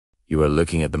You are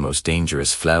looking at the most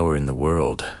dangerous flower in the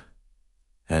world.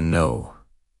 And no,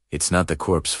 it's not the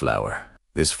corpse flower.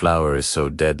 This flower is so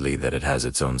deadly that it has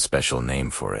its own special name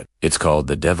for it. It's called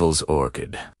the devil's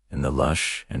orchid. In the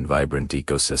lush and vibrant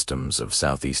ecosystems of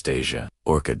Southeast Asia,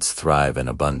 orchids thrive in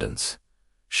abundance,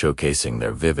 showcasing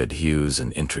their vivid hues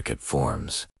and intricate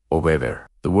forms. However,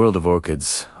 the world of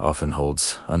orchids often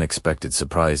holds unexpected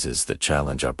surprises that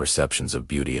challenge our perceptions of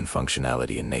beauty and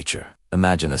functionality in nature.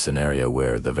 Imagine a scenario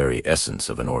where the very essence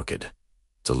of an orchid,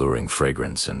 its alluring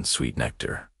fragrance and sweet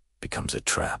nectar, becomes a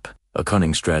trap. A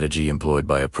cunning strategy employed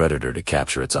by a predator to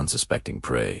capture its unsuspecting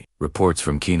prey. Reports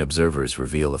from keen observers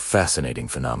reveal a fascinating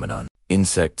phenomenon.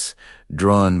 Insects,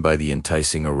 drawn by the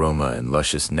enticing aroma and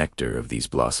luscious nectar of these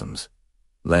blossoms,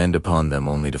 land upon them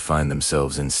only to find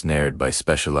themselves ensnared by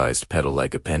specialized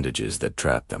petal-like appendages that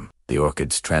trap them. The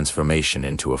orchid's transformation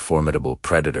into a formidable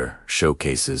predator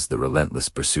showcases the relentless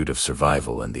pursuit of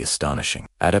survival and the astonishing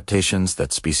adaptations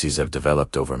that species have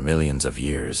developed over millions of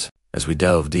years. As we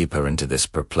delve deeper into this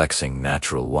perplexing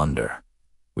natural wonder,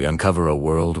 we uncover a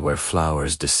world where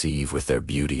flowers deceive with their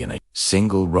beauty, and a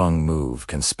single wrong move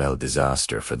can spell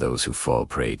disaster for those who fall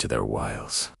prey to their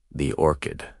wiles. The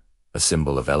orchid, a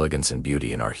symbol of elegance and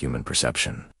beauty in our human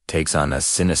perception, takes on a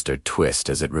sinister twist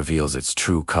as it reveals its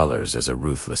true colors as a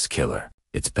ruthless killer.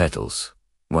 Its petals,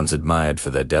 once admired for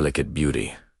their delicate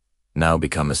beauty, now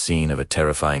become a scene of a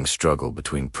terrifying struggle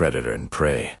between predator and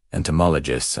prey.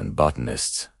 Entomologists and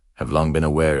botanists have long been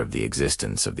aware of the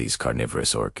existence of these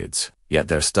carnivorous orchids, yet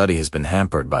their study has been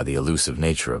hampered by the elusive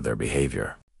nature of their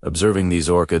behavior. Observing these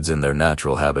orchids in their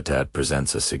natural habitat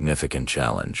presents a significant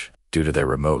challenge, due to their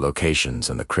remote locations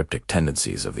and the cryptic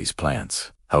tendencies of these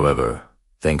plants. However,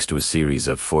 thanks to a series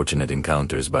of fortunate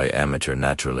encounters by amateur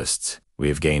naturalists, we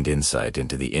have gained insight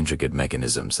into the intricate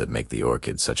mechanisms that make the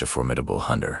orchid such a formidable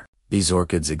hunter. These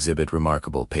orchids exhibit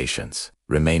remarkable patience,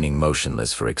 remaining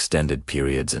motionless for extended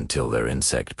periods until their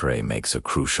insect prey makes a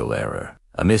crucial error.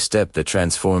 A misstep that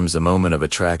transforms a moment of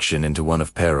attraction into one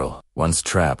of peril. Once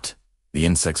trapped, the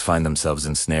insects find themselves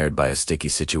ensnared by a sticky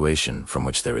situation from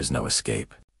which there is no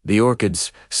escape. The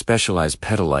orchid's specialized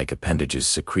petal-like appendages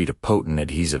secrete a potent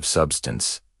adhesive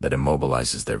substance that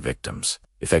immobilizes their victims,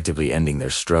 effectively ending their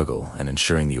struggle and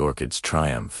ensuring the orchid's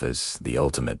triumph as the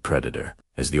ultimate predator.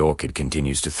 As the orchid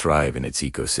continues to thrive in its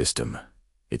ecosystem,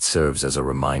 it serves as a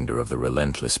reminder of the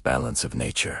relentless balance of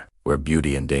nature, where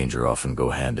beauty and danger often go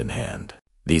hand in hand.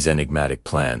 These enigmatic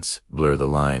plants blur the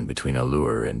line between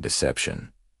allure and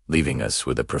deception, leaving us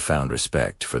with a profound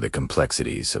respect for the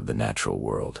complexities of the natural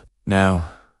world. Now,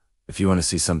 if you want to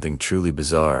see something truly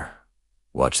bizarre,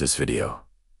 watch this video.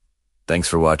 Thanks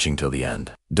for watching till the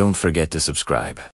end. Don't forget to subscribe.